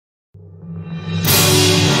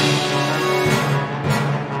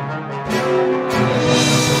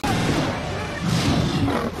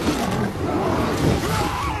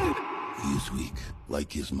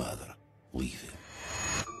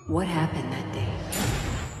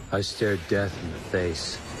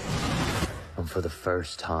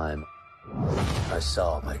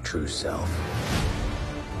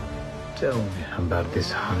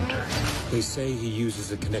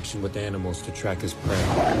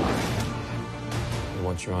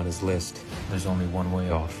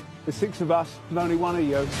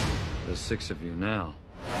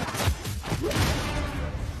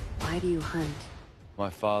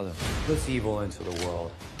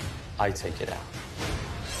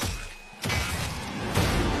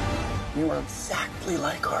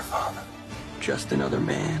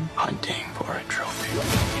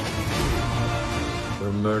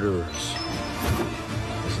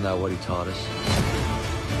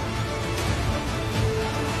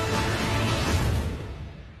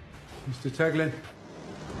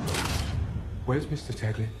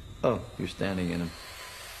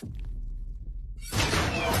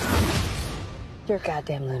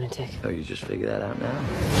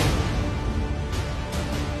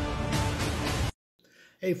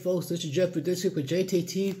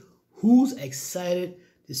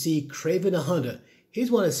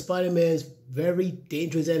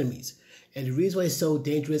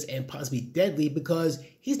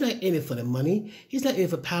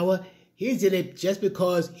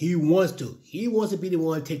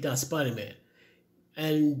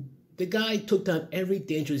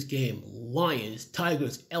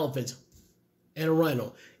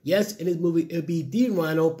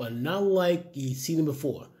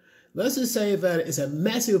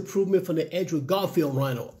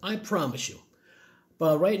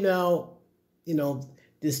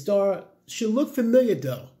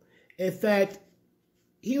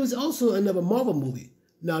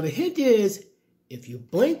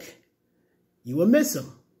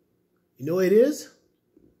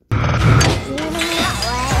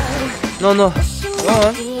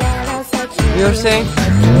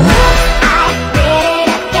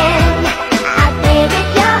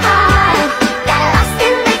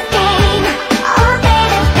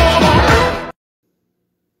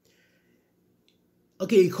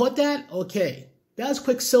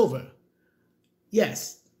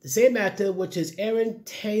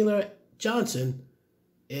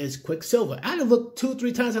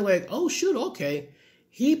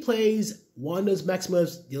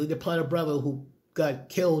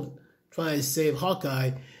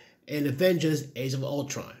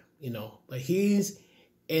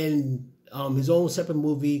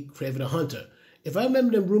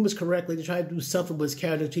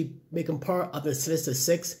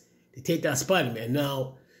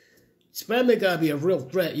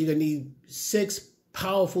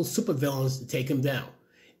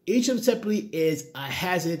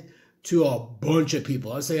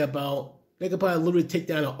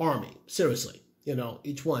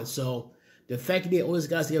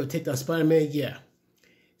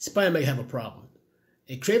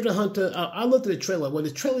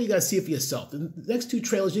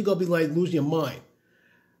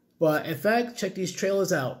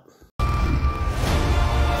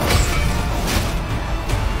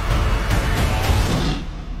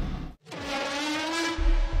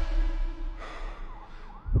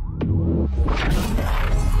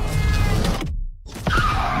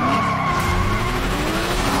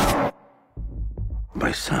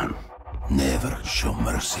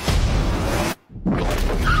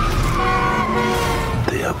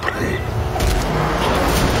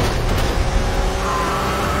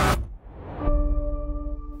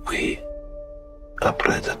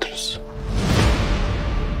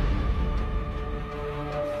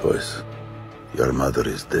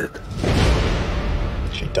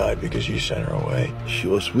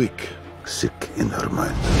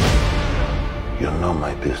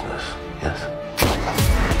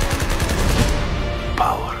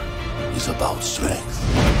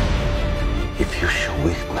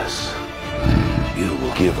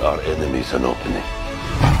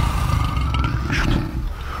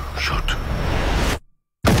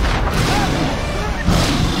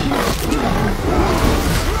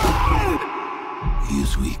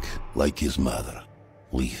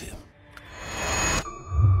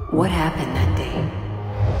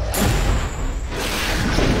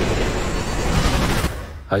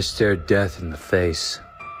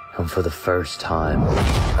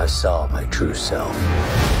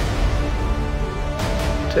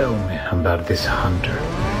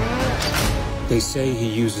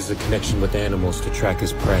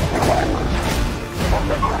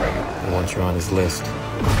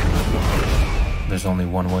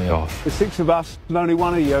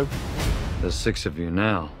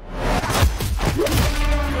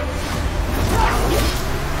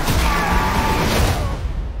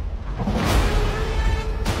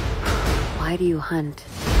do you hunt?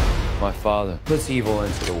 My father puts evil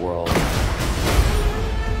into the world.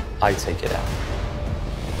 I take it out.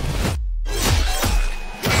 I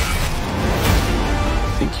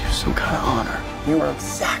think you're some kind of honor. You are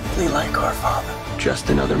exactly like our father.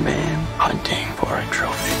 Just another man hunting for a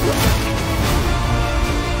trophy.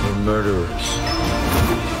 We're murderers.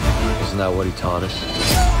 Isn't that what he taught us?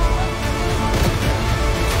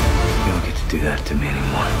 You don't get to do that to me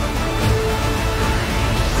anymore.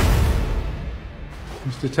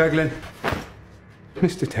 Mr. Teglin?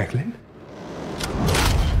 Mr. Teglin?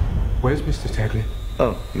 Where's Mr. Teglin?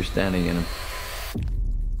 Oh, you're standing in him.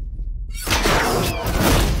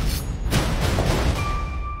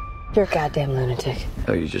 You're a goddamn lunatic.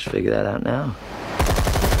 Oh, you just figured that out now?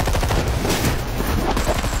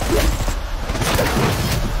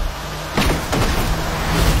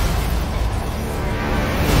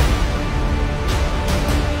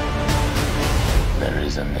 There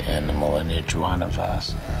is an animal in each one of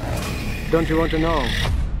us. Don't you want to know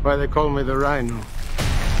why they call me the Rhino?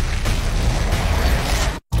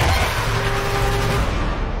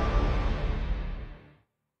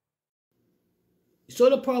 You saw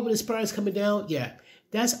the part with the spiders coming down? Yeah,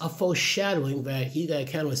 that's a foreshadowing that he got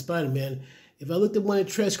encounter with Spider-Man. If I looked at one of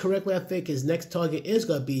the trailers correctly, I think his next target is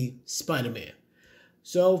going to be Spider-Man.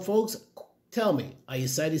 So, folks, tell me, are you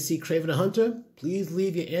excited to see Kraven the Hunter? Please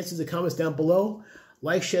leave your answers in the comments down below.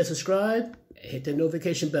 Like, share, subscribe, and hit the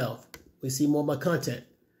notification bell. We see more of my content.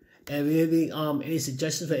 And if you have any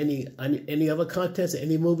suggestions for any other contents or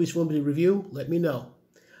any movies you want me to review, let me know.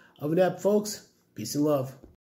 Other than that, folks, peace and love.